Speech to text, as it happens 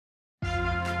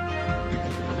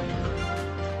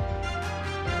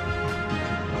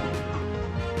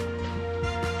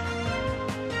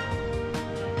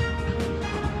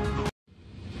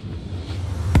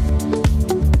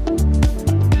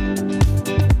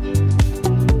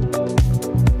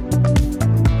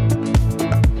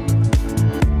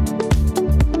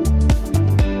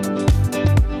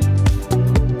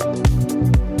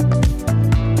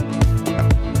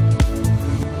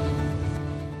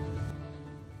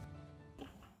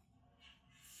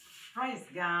Praise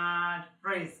God,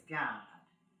 praise God.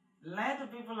 Let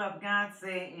the people of God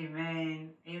say amen,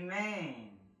 amen.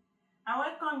 I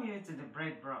welcome you to the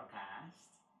Bread Broadcast,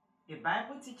 a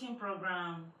Bible teaching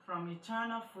program from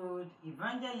Eternal Food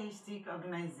Evangelistic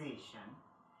Organization,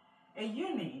 a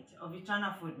unit of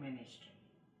Eternal Food Ministry,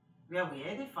 where we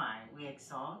edify, we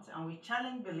exhort, and we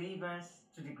challenge believers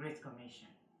to the Great Commission.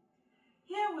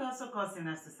 Here we also call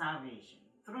sinners to salvation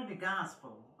through the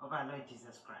gospel of our Lord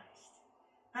Jesus Christ.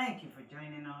 Thank you for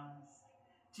joining us.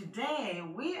 Today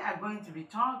we are going to be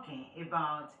talking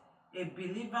about a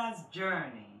believer's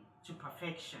journey to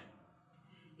perfection.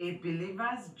 A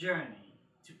believer's journey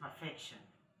to perfection.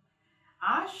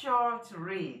 Our short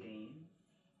reading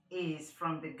is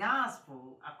from the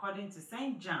Gospel according to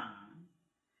St. John,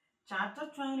 chapter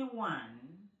 21,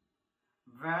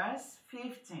 verse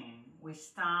 15. We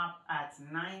stop at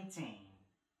 19.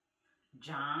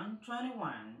 John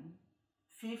 21,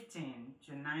 15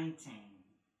 to 19.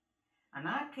 And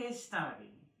our case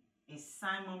study is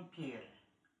Simon Peter.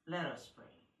 Let us pray.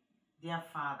 Dear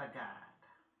Father God,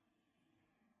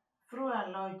 through our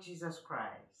Lord Jesus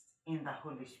Christ in the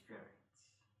Holy Spirit,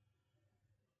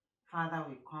 Father,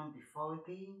 we come before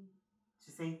Thee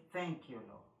to say thank you,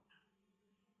 Lord.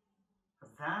 For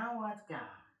Thou art God,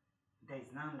 there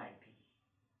is none like Thee.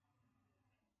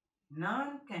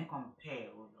 None can compare,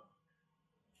 O Lord,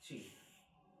 to You.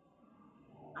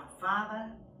 And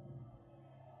Father,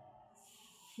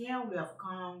 here we have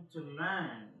come to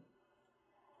learn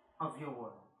of Your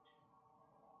word.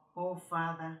 Oh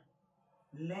Father,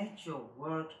 let Your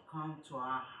word come to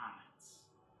our hearts.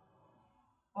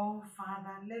 Oh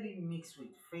Father, let it mix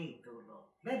with faith, O Lord.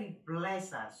 Let it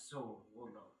bless our soul, O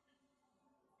Lord.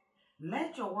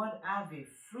 Let Your word have a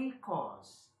free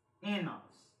course in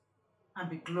us and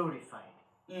be glorified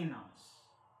in us.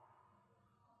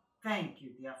 Thank You,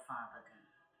 dear Father God.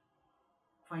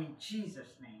 For in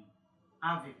Jesus' name,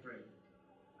 have we prayed.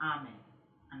 Amen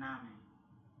and amen.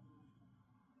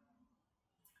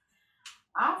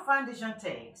 Our foundation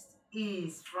text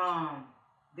is from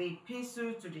the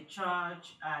Epistle to the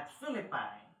Church at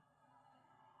Philippi,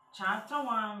 chapter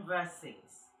 1, verse 6.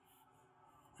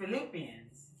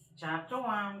 Philippians, chapter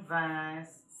 1,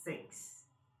 verse 6.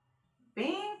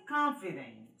 Being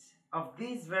confident of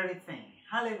this very thing,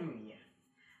 hallelujah,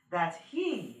 that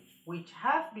He which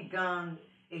hath begun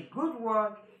a good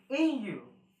work in you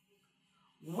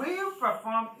will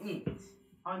perform it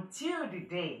until the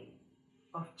day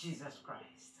of Jesus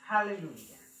Christ.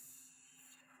 Hallelujah.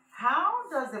 How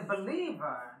does a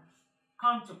believer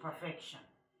come to perfection?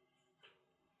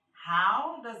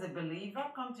 How does a believer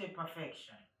come to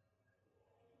perfection?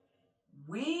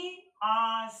 We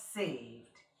are saved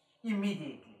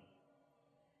immediately.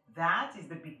 That is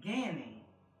the beginning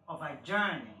of our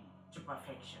journey to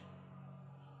perfection.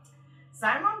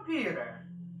 Simon Peter,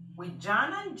 with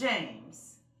John and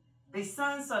James, the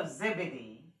sons of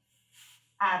Zebedee,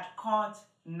 had caught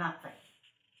nothing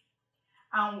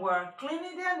and were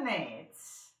cleaning their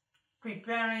nets,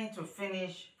 preparing to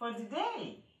finish for the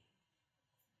day.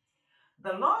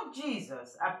 The Lord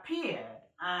Jesus appeared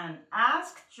and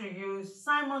asked to use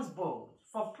Simon's boat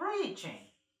for preaching.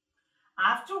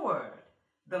 Afterward,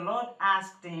 the Lord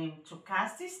asked him to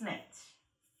cast his net.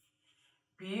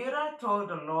 Peter told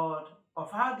the Lord of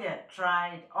how they had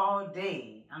tried all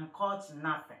day and caught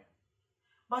nothing.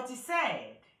 But he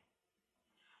said,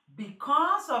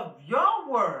 because of Your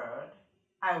word,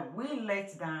 I will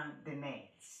let down the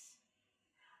nets.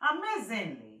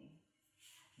 Amazingly,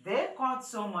 they caught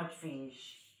so much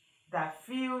fish that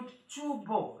filled 2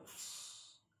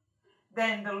 boats.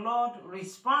 Then the Lord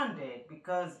responded,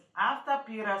 because after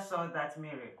Peter saw that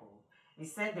miracle, he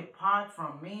said, depart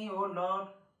from me, O Lord,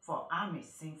 for I'm a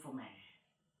sinful man.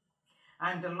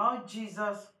 And the Lord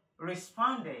Jesus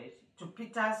responded to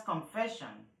Peter's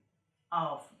confession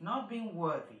of not being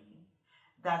worthy,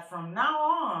 that from now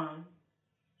on,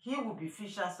 he will be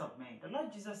fishers of men. The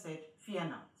Lord Jesus said, fear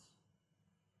not.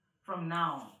 From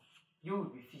now on, you will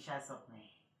be fishers of men.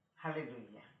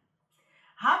 Hallelujah.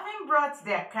 Having brought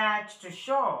their catch to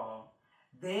shore,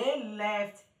 they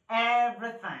left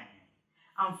everything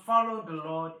and followed the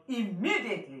Lord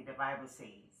immediately, the Bible says.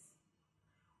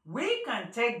 We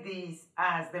can take this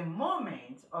as the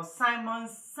moment of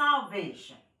Simon's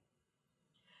salvation.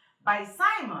 By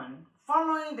Simon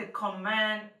following the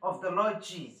command of the Lord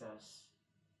Jesus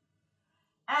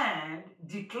and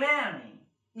declaring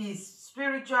his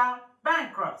spiritual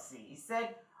bankruptcy. He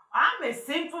said, I'm a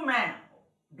sinful man.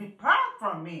 Depart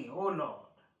from me, O Lord.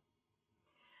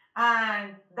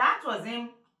 And that was him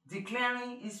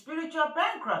declaring his spiritual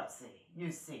bankruptcy,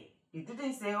 you see. He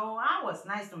didn't say, oh, I was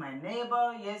nice to my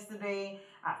neighbor yesterday.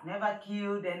 I've never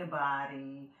killed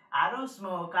anybody. I don't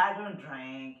smoke. I don't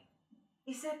drink.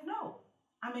 He said, no,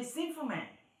 I'm a sinful man.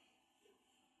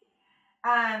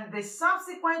 And the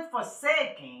subsequent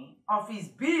forsaking of his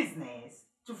business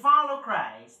to follow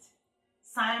Christ,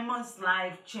 Simon's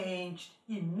life changed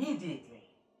immediately.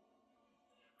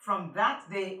 From that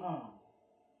day on,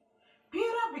 Peter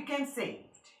became saved.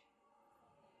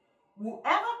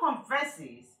 Whoever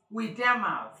confesses with their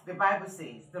mouth, the Bible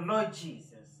says, the Lord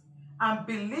Jesus, and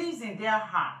believes in their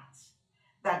hearts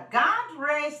that God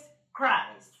raised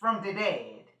Christ from the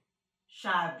dead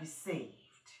shall be saved.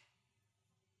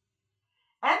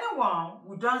 Anyone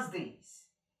who does this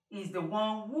is the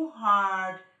one who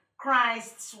heard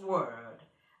Christ's word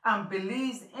and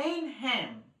believes in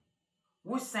him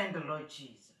who sent the Lord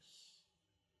Jesus.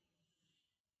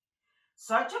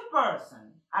 Such a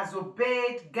person has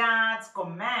obeyed God's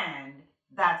command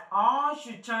that all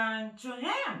should turn to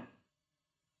him.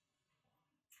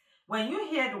 When you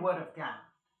hear the word of God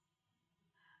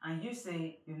and you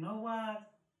say, you know what?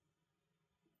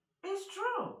 It's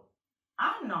true.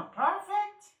 I'm not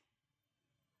perfect.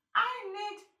 I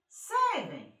need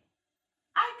saving.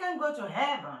 I can go to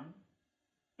heaven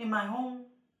in my own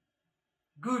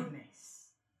goodness.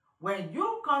 When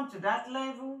you come to that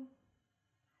level,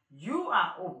 you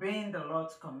are obeying the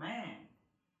Lord's command.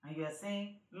 And you are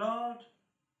saying, Lord,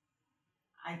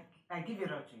 I give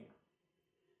it all to you.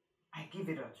 I give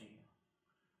it all to you.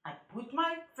 I put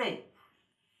my faith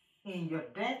in your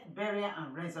death, burial,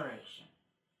 and resurrection.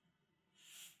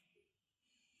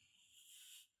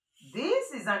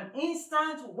 This is an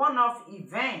instant one-off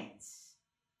event.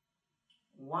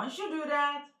 Once you do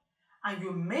that, and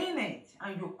you mean it,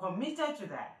 and you're committed to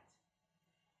that,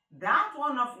 that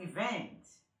one-off event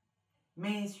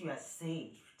means you are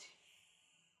saved.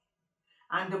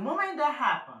 And the moment that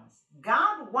happens,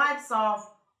 God wipes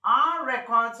off all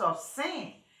records of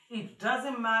sin. It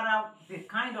doesn't matter the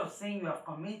kind of sin you have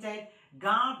committed,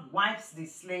 God wipes the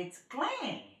slate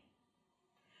clean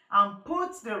and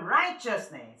puts the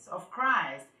righteousness of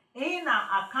Christ in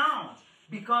our account,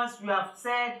 because you have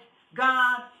said,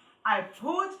 God, I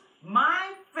put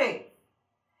my faith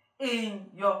in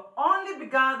your only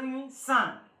begotten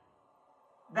Son,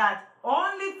 that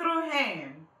only through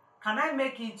him can I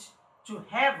make it to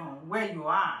heaven where you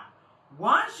are.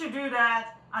 Once you do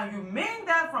that and you mean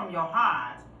that from your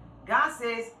heart, God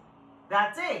says,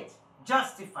 that's it,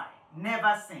 justified,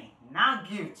 never sin, now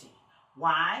guilty.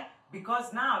 Why?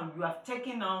 Because now you have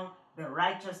taken on the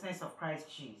righteousness of Christ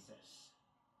Jesus.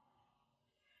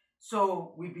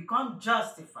 So we become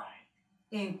justified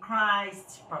in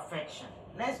Christ's perfection.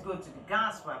 Let's go to the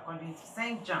gospel according to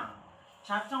St. John,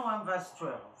 chapter 1, verse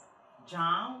 12.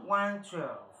 John 1:12.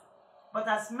 But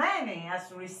as many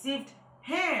as received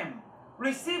him,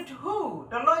 received who?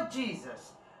 The Lord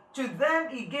Jesus. To them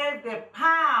he gave the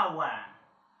power.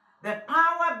 The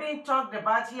power being talked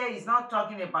about here is not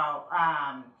talking about,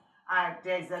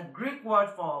 there's a Greek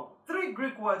word for, three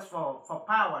Greek words for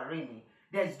power really.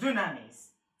 There's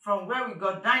dunamis, from where we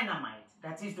got dynamite,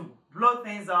 that is to blow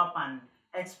things up, and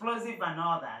explosive and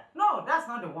all that. No, that's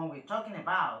not the one we're talking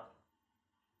about.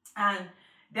 And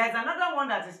there's another one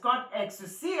that is called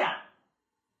exousia.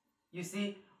 You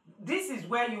see, this is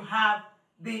where you have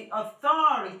the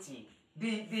authority,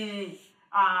 the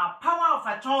power of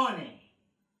attorney,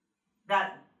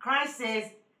 that Christ says,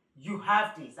 you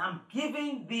have this. I'm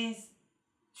giving this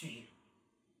to you.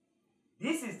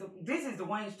 This is the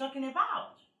one he's talking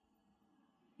about.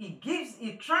 He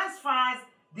transfers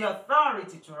the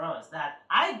authority to us, that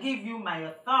I give you my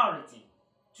authority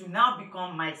to now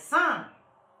become my son.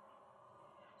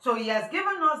 So he has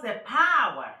given us the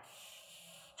power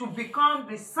to become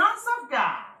the sons of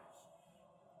God,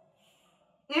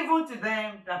 even to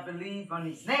them that believe on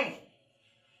his name.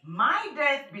 My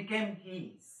death became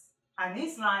his, and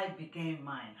his life became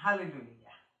mine.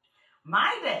 Hallelujah.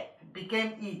 My death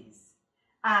became his,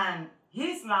 and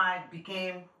his life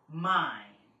became mine.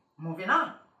 Moving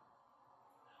on.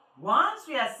 Once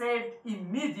we are saved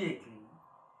immediately,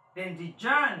 then the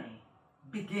journey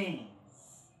begins.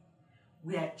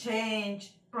 We are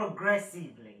changed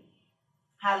progressively.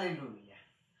 Hallelujah.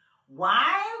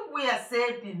 While we are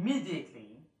saved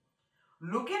immediately,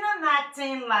 looking and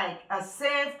acting like a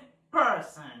saved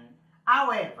person,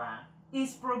 however,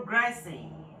 is progressive.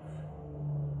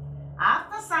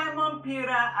 After Simon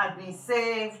Peter had been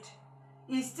saved,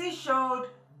 he still showed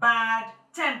bad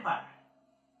temper.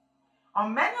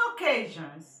 On many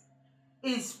occasions,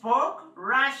 he spoke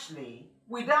rashly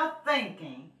without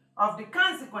thinking of the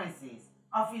consequences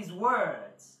of his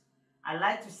words. I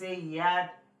like to say he had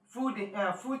foot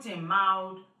in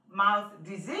mouth, mouth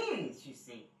disease, you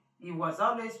see. He was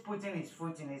always putting his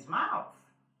foot in his mouth.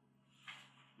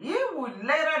 He would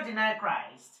later deny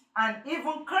Christ and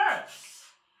even curse.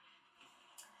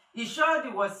 He showed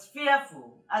he was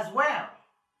fearful as well.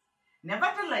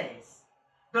 Nevertheless,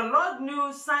 the Lord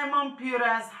knew Simon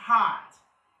Peter's heart.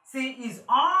 See, it's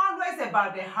always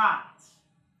about the heart.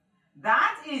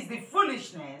 That is the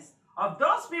foolishness of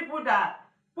those people that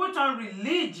put on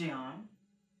religion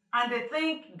and they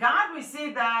think God will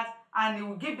see that and he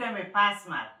will give them a pass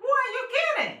mark. Who are you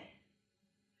kidding?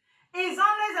 It's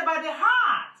always about the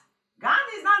heart. God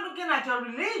is not looking at your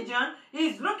religion,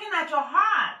 he's looking at your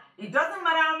heart. It doesn't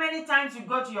matter how many times you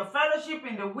go to your fellowship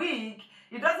in the week.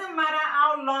 It doesn't matter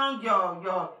how long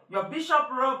your bishop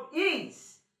robe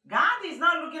is. God is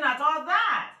not looking at all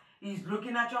that. He's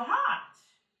looking at your heart.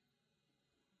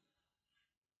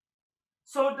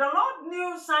 So the Lord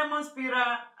knew Simon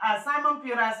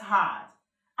Peter's heart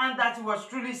and that he was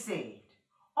truly saved.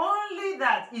 Only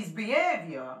that his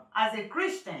behavior as a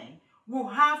Christian will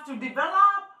have to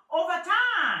develop over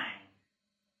time.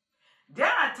 There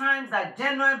are times that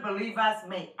genuine believers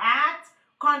may act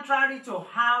contrary to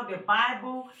how the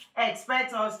Bible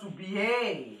expects us to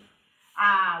behave.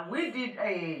 We did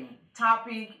a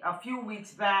topic a few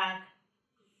weeks back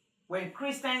when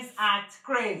Christians act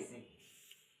crazy.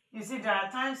 You see, there are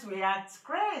times we act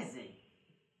crazy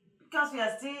because we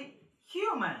are still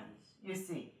humans, you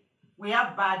see. We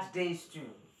have bad days too,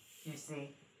 you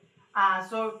see.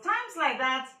 So times like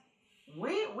that,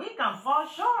 we can fall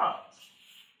short.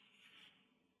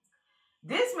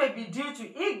 This may be due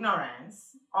to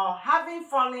ignorance or having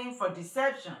fallen for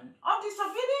deception or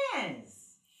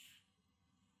disobedience.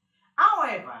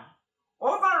 However,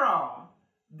 overall,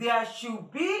 there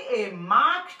should be a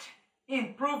marked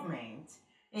improvement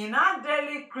in our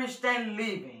daily Christian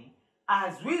living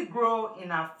as we grow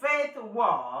in our faith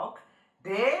walk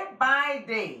day by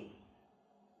day.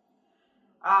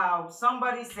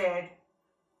 Somebody said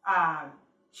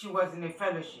she was in a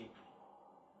fellowship,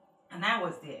 and I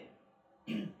was there.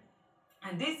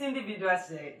 And this individual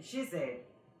said, she said,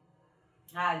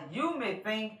 you may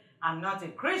think I'm not a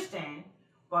Christian,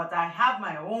 but I have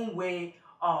my own way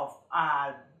of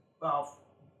my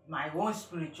own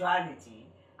spirituality.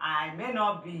 I may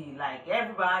not be like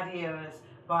everybody else,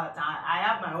 but I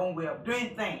have my own way of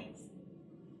doing things.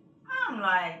 I'm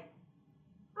like,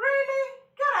 really?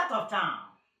 Get out of town.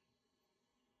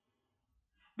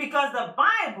 Because the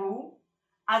Bible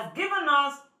has given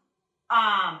us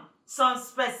some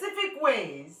specific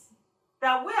ways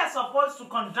that we are supposed to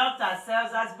conduct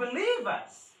ourselves as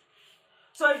believers.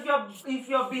 So if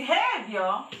your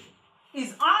behavior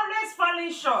is always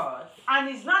falling short and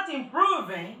is not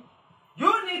improving,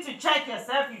 you need to check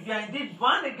yourself if you are indeed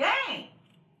born again.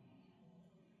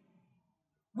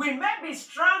 We may be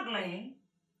struggling.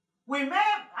 We may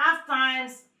have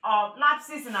times of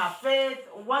lapses in our faith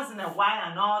once in a while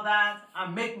and all that,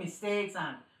 and make mistakes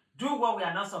and do what we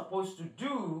are not supposed to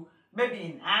do, maybe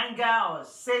in anger or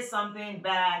say something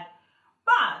bad.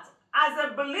 But as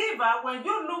a believer, when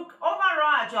you look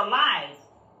overall at your life,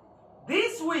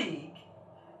 this week,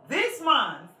 this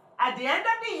month, at the end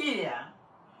of the year,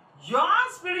 your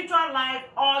spiritual life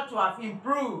ought to have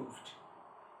improved.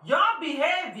 Your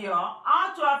behavior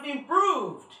ought to have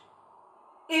improved.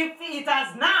 If it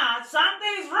has not, something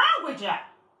is wrong with you.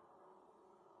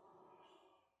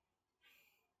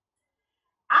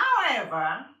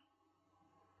 However,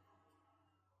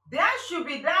 there should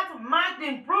be that marked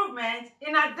improvement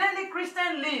in our daily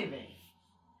Christian living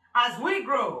as we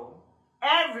grow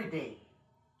every day.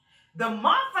 The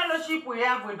more fellowship we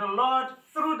have with the Lord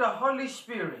through the Holy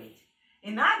Spirit,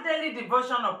 in our daily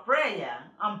devotion of prayer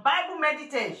and Bible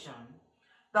meditation,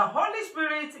 the Holy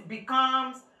Spirit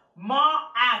becomes more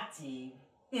active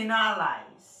in our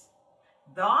lives,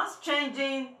 thus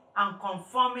changing and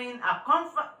conforming our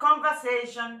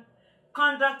conversation,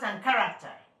 conduct, and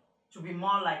character to be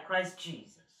more like Christ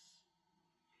Jesus,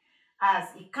 as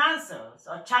He counsels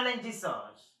or challenges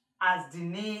us as the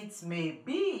needs may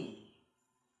be.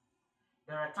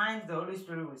 There are times the Holy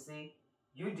Spirit will say,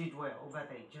 you did well over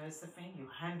there, Josephine. You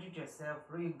handled yourself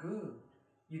really good.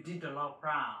 You did the Lord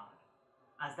proud.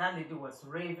 As that lady was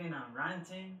raving and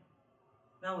ranting,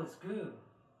 that was good.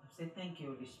 I say, thank you,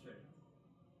 Holy Spirit.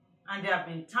 And there have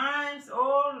been times,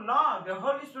 oh Lord, the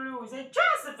Holy Spirit will say,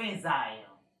 Josephine Zion.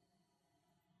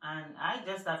 And I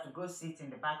just have to go sit in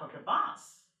the back of the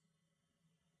bus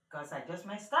because I just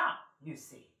messed up, you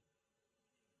see.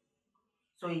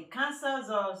 So He counsels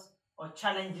us or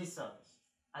challenges us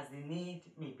as the need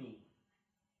may be.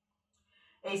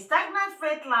 A stagnant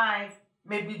faith life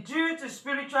may be due to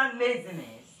spiritual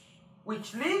laziness,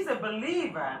 which leaves a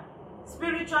believer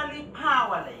spiritually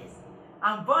powerless,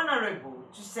 and vulnerable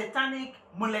to satanic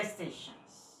molestations.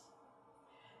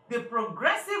 The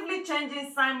progressively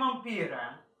changing Simon Peter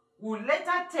would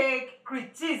later take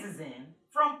criticism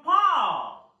from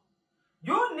Paul.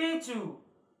 You need to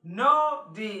know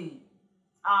the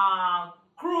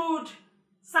crude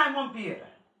Simon Peter.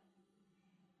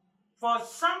 For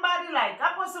somebody like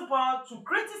Apostle Paul to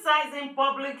criticize him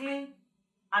publicly,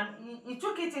 and he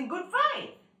took it in good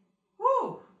faith.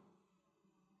 Whew.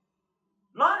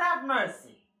 Lord have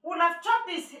mercy. Would have chopped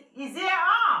his ear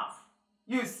off,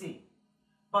 you see.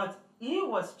 But he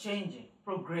was changing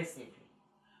progressively.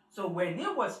 So when he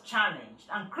was challenged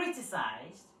and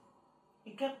criticized,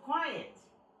 he kept quiet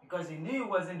because he knew he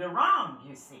was in the wrong,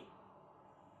 you see.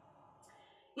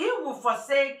 He would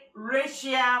forsake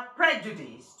racial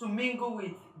prejudice to mingle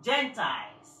with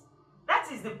Gentiles. That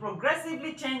is the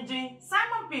progressively changing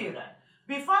Simon Peter.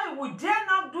 Before, he would dare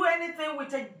not do anything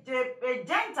with a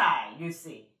Gentile, you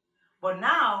see. But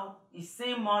now, he's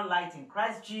seeing more light in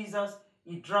Christ Jesus.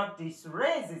 He dropped this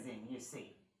racism, you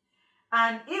see.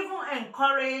 And even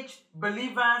encouraged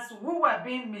believers who were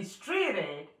being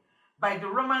mistreated by the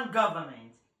Roman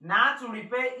government now to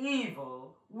repay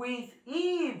evil with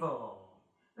evil.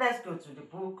 Let's go to the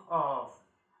book of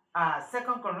 2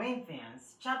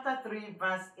 Corinthians chapter 3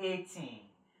 verse 18.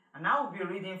 And I will be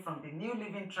reading from the New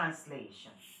Living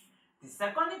Translation. The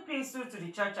second epistle to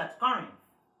the church at Corinth,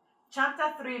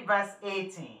 chapter 3 verse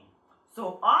 18.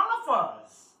 So all of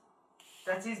us,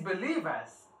 that is believers,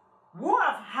 who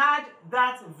have had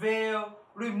that veil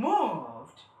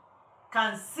removed,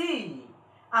 can see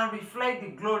and reflect the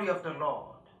glory of the Lord.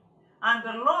 And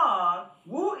the Lord,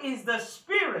 who is the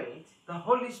Spirit, the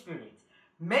Holy Spirit,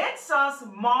 makes us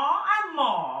more and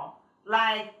more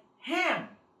like Him,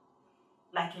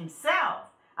 like Himself,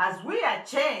 as we are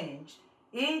changed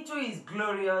into His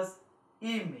glorious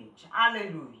image.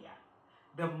 Hallelujah.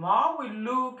 The more we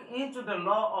look into the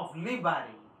law of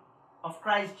liberty of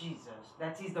Christ Jesus,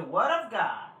 that is the Word of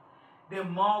God, the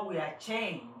more we are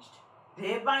changed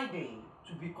day by day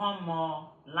to become more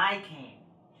like Him.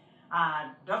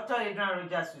 Dr. Adrian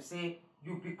Rogers will say,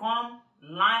 you become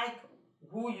like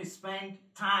who you spend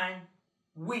time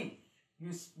with.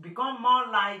 You become more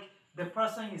like the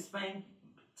person you spend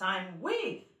time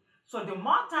with. So the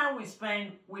more time we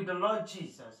spend with the Lord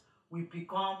Jesus, we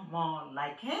become more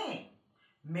like Him.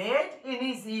 Made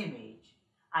in His image,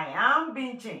 I am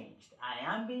being changed.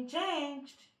 I am being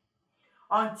changed.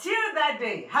 Until that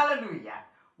day, hallelujah,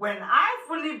 when I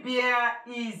fully bear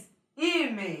His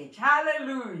image,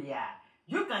 hallelujah.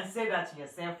 You can say that to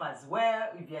yourself as well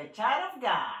if you're a child of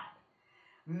God.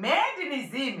 Made in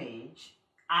His image,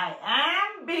 I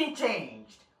am being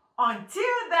changed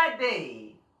until that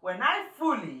day when I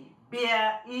fully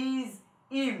bear His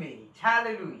image.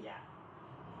 Hallelujah.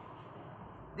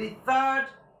 The third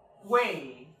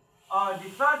way or the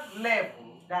third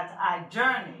level that our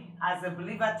journey as a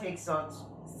believer takes us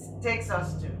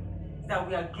to is that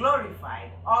we are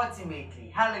glorified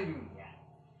ultimately. Hallelujah.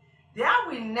 There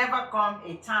will never come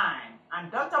a time,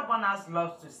 and Dr. Bonus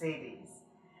loves to say this,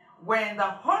 when the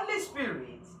Holy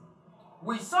Spirit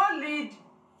will so lead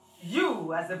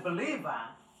you as a believer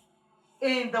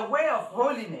in the way of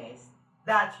holiness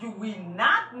that you will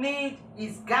not need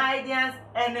His guidance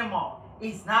anymore.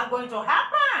 It's not going to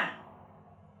happen.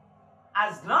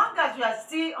 As long as you are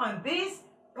still on this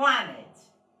planet,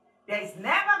 there is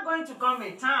never going to come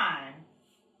a time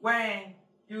when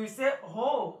you will say,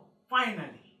 oh,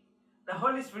 finally, the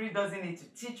Holy Spirit doesn't need to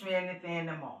teach me anything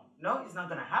anymore. No, it's not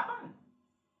going to happen.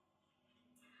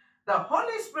 The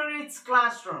Holy Spirit's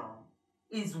classroom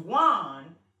is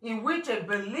one in which a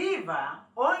believer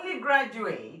only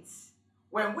graduates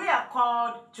when we are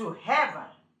called to heaven,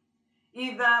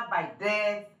 either by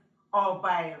death or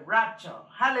by rapture.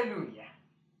 Hallelujah.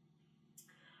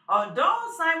 Although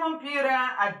Simon Peter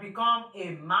had become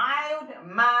a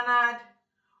mild-mannered,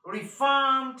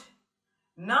 reformed,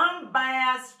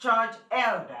 non-biased church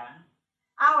elder,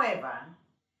 however,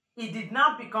 he did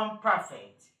not become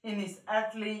perfect in his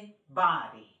earthly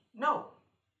body. No.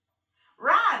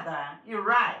 Rather, he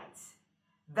writes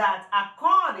that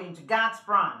according to God's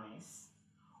promise,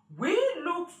 we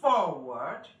look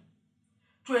forward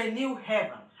to a new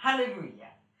heaven,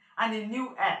 hallelujah, and a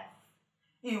new earth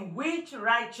in which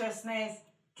righteousness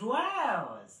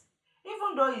dwells.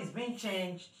 Even though he's been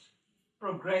changed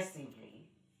progressively,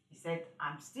 he said,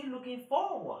 I'm still looking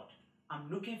forward. I'm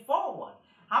looking forward.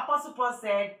 Apostle Paul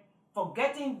said,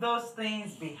 forgetting those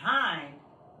things behind,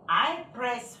 I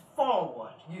press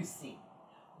forward, you see.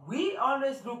 We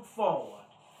always look forward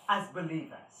as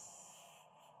believers.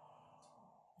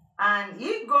 And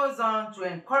he goes on to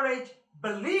encourage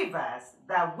believers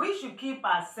that we should keep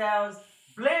ourselves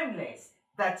blameless.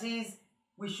 That is,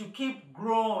 we should keep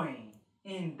growing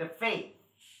in the faith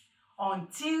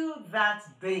until that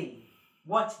day.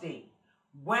 What day?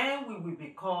 When we will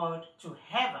be called to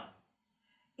heaven,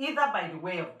 either by the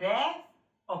way of death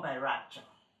or by rapture.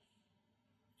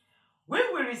 We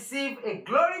will receive a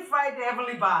glorified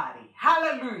heavenly body.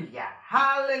 Hallelujah!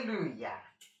 Hallelujah!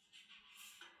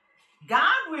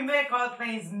 God will make all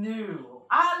things new.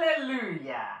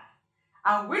 Hallelujah!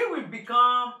 And we will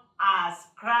become as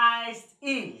Christ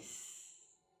is.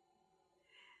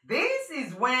 This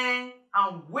is when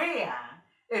and where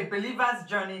a believer's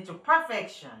journey to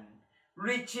perfection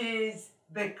reaches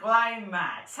the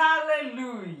climax.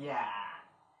 Hallelujah!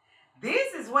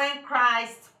 This is when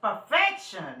Christ's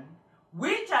perfection,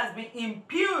 which has been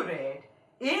imputed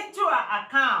into our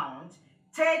account,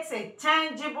 takes a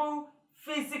tangible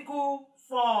physical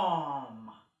form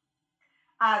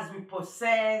as we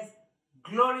possess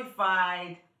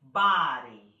glorified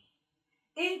body,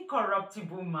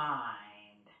 incorruptible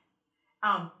mind,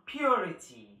 and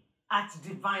purity at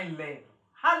divine level.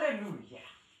 Hallelujah!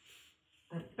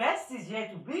 The best is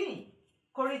yet to be,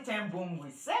 Corrie ten Boom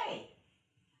will say.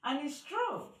 And it's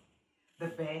true. The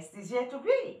best is yet to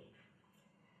be.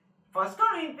 1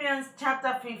 Corinthians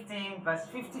chapter 15, verse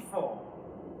 54.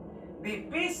 The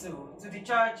epistle to the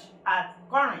church at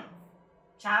Corinth,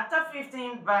 chapter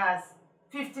 15, verse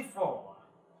 54.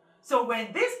 So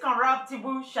when this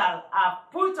corruptible shall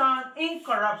have put on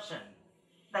incorruption,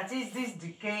 that is this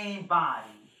decaying body,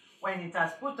 when it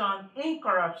has put on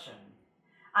incorruption,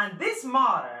 and this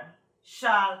mortal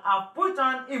shall have put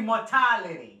on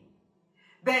immortality,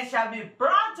 then shall be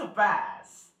brought to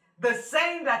pass the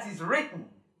saying that is written,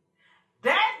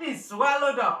 death is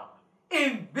swallowed up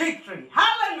in victory.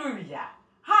 Hallelujah!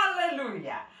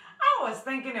 Hallelujah! I was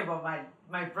thinking about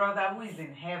my brother who is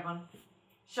in heaven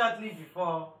shortly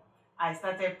before I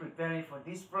started preparing for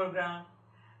this program.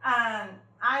 And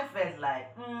I felt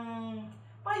like, but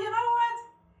you know what?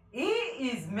 He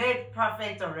is made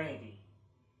perfect already.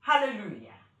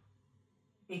 Hallelujah!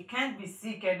 He can't be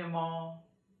sick anymore.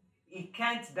 He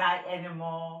can't die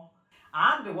anymore.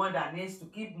 I'm the one that needs to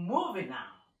keep moving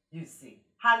now, you see.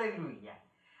 Hallelujah.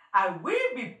 I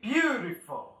will be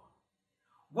beautiful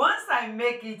once I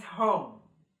make it home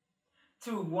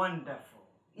to Wonderful.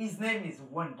 His name is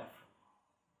Wonderful.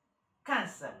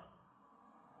 Counselor,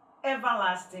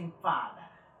 Everlasting Father,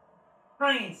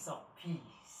 Prince of Peace.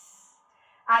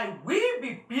 I will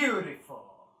be beautiful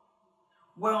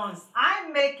once I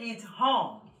make it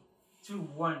home to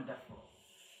Wonderful.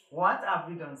 What have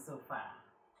we done so far?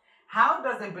 How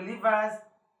does a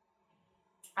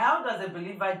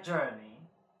believer journey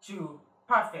to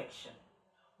perfection?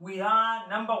 We are,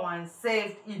 number one,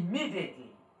 saved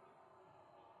immediately.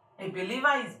 A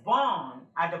believer is born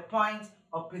at the point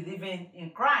of believing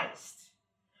in Christ.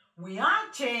 We are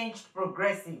changed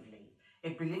progressively.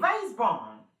 A believer is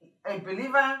born. A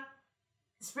believer,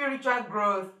 spiritual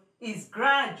growth is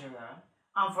gradual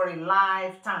and for a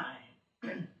lifetime.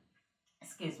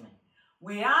 Excuse me.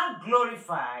 We are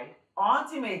glorified.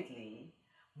 Ultimately,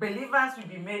 believers will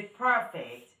be made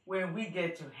perfect when we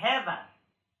get to heaven.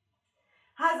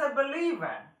 As a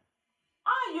believer,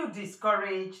 are you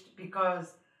discouraged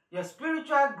because your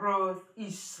spiritual growth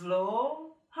is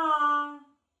slow? Are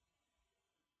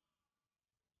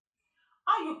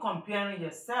you comparing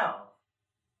yourself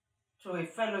to a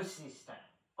fellow sister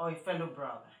or a fellow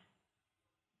brother?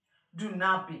 Do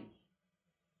not be.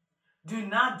 Do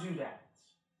not do that.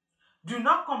 Do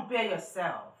not compare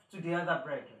yourself to the other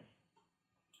brethren.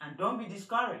 And don't be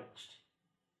discouraged.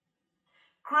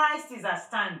 Christ is our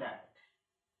standard,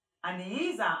 and He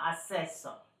is our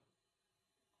assessor.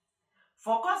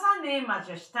 Focus on Him as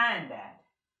your standard,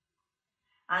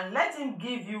 and let Him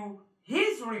give you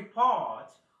His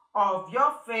report of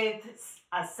your faith's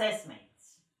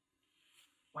assessments.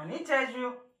 When He tells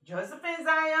you, Joseph in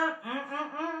Zion,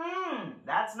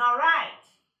 that's not right.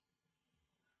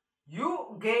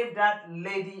 You gave that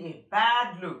lady a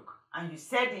bad look, and you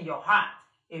said in your heart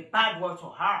a bad word to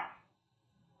her.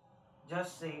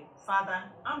 Just say, Father,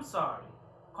 I'm sorry.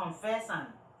 Confess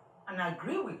and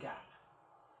agree with God,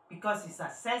 because His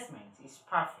assessment is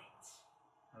perfect.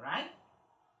 All right?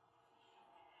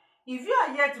 If you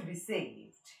are yet to be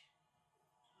saved,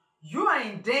 you are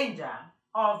in danger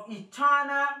of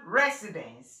eternal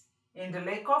residence in the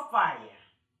lake of fire.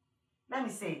 Let me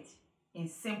say it in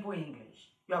simple English.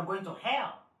 You are going to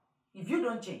hell if you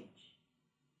don't change.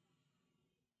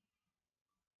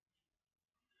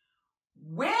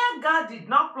 Where God did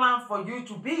not plan for you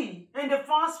to be in the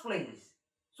first place.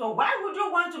 So why would you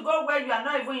want to go where you are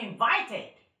not even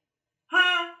invited?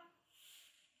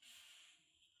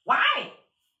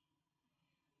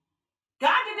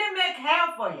 make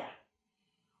hell for you.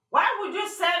 Why would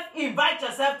you invite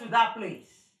yourself to that place?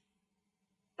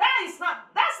 That's not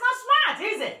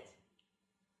smart, is it?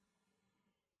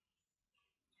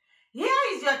 Here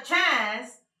is your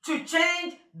chance to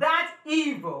change that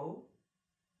evil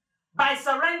by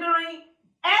surrendering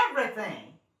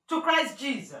everything to Christ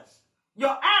Jesus.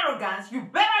 Your arrogance, you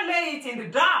better lay it in the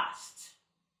dust.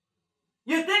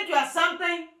 You think you are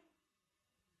something,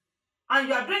 and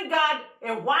you are doing God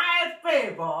a wide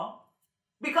favor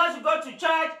because you go to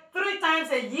church 3 times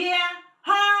a year?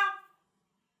 Huh?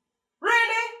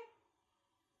 Really?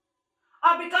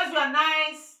 Or because you are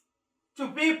nice to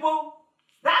people?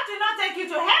 That will not take you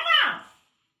to heaven.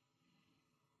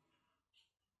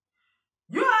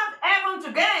 You have heaven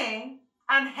to gain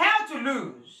and hell to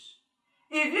lose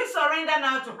if you surrender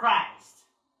now to Christ.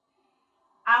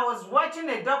 I was watching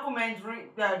a documentary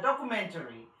that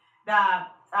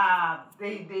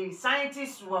the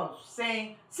scientists were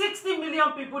saying 60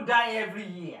 million people die every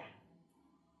year.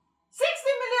 60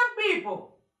 million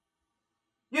people.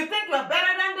 You think you're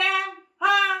better than them?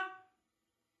 Huh?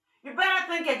 You better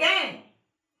think again.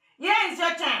 Here is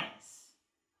your chance.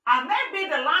 I may be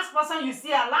the last person you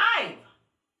see alive.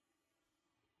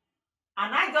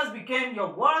 And I just became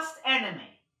your worst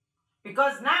enemy.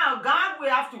 Because now God will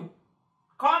have to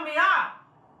call me up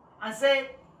and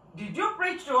say, did you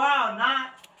preach to her or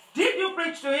not? Did you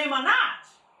preach to him or not?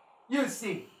 You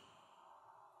see.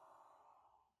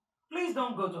 Please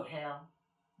don't go to hell.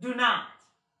 Do not.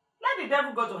 Let the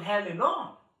devil go to hell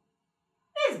alone.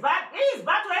 He's bad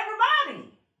to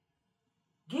everybody.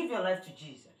 Give your life to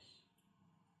Jesus.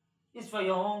 It's for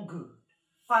your own good.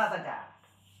 Father God,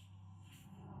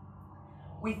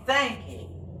 we thank you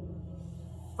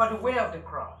for the way of the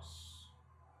cross,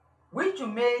 which you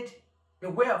made the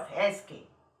way of escape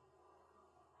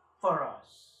for us.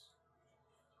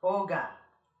 Oh God,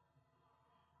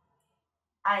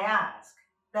 I ask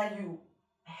that you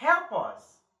help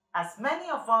us, as many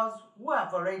of us who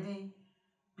have already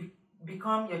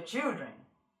become your children,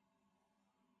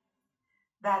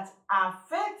 that our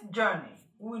faith journey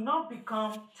will not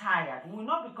become tired, will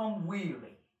not become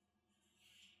weary.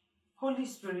 Holy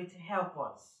Spirit, help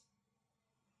us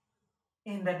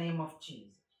in the name of Jesus.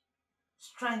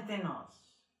 Strengthen us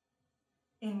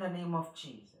in the name of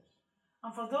Jesus.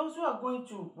 And for those who are going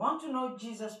to want to know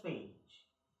Jesus' page,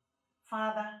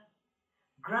 Father,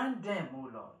 grant them, O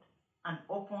Lord, an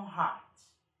open heart,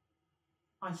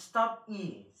 unstopped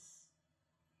ears,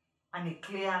 and a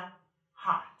clear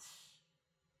heart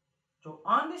to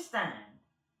understand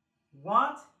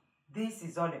what this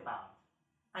is all about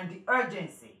and the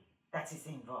urgency that is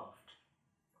involved.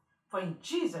 For in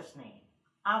Jesus' name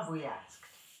have we asked.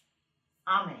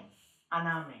 Amen and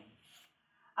amen.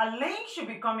 A link should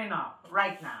be coming up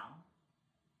right now.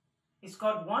 It's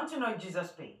called Want to Know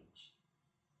Jesus page.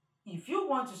 If you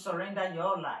want to surrender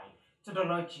your life to the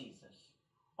Lord Jesus,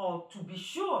 or to be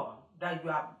sure that you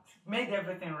have made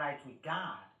everything right with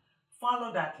God,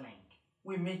 follow that link.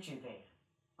 We'll meet you there.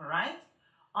 All right?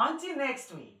 Until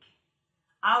next week,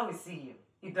 I will see you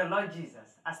if the Lord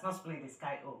Jesus has not split the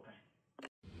sky open.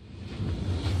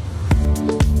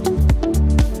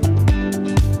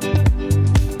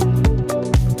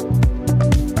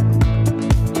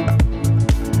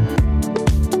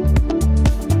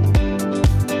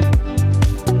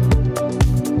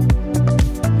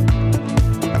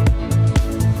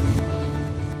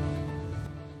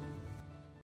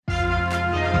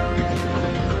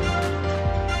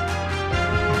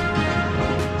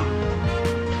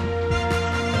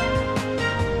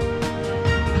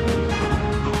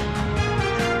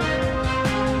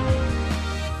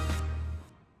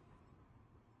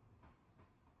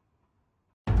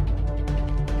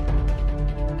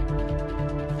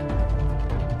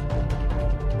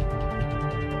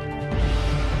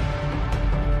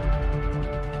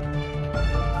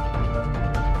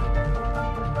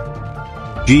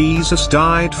 Jesus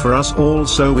died for us all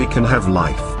so we can have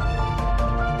life.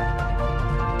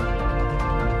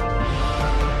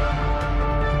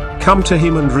 Come to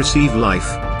him and receive life,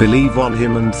 believe on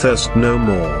him and thirst no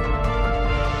more.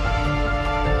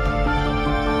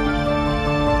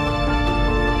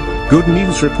 Good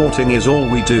news reporting is all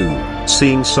we do,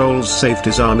 seeing souls saved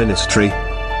is our ministry.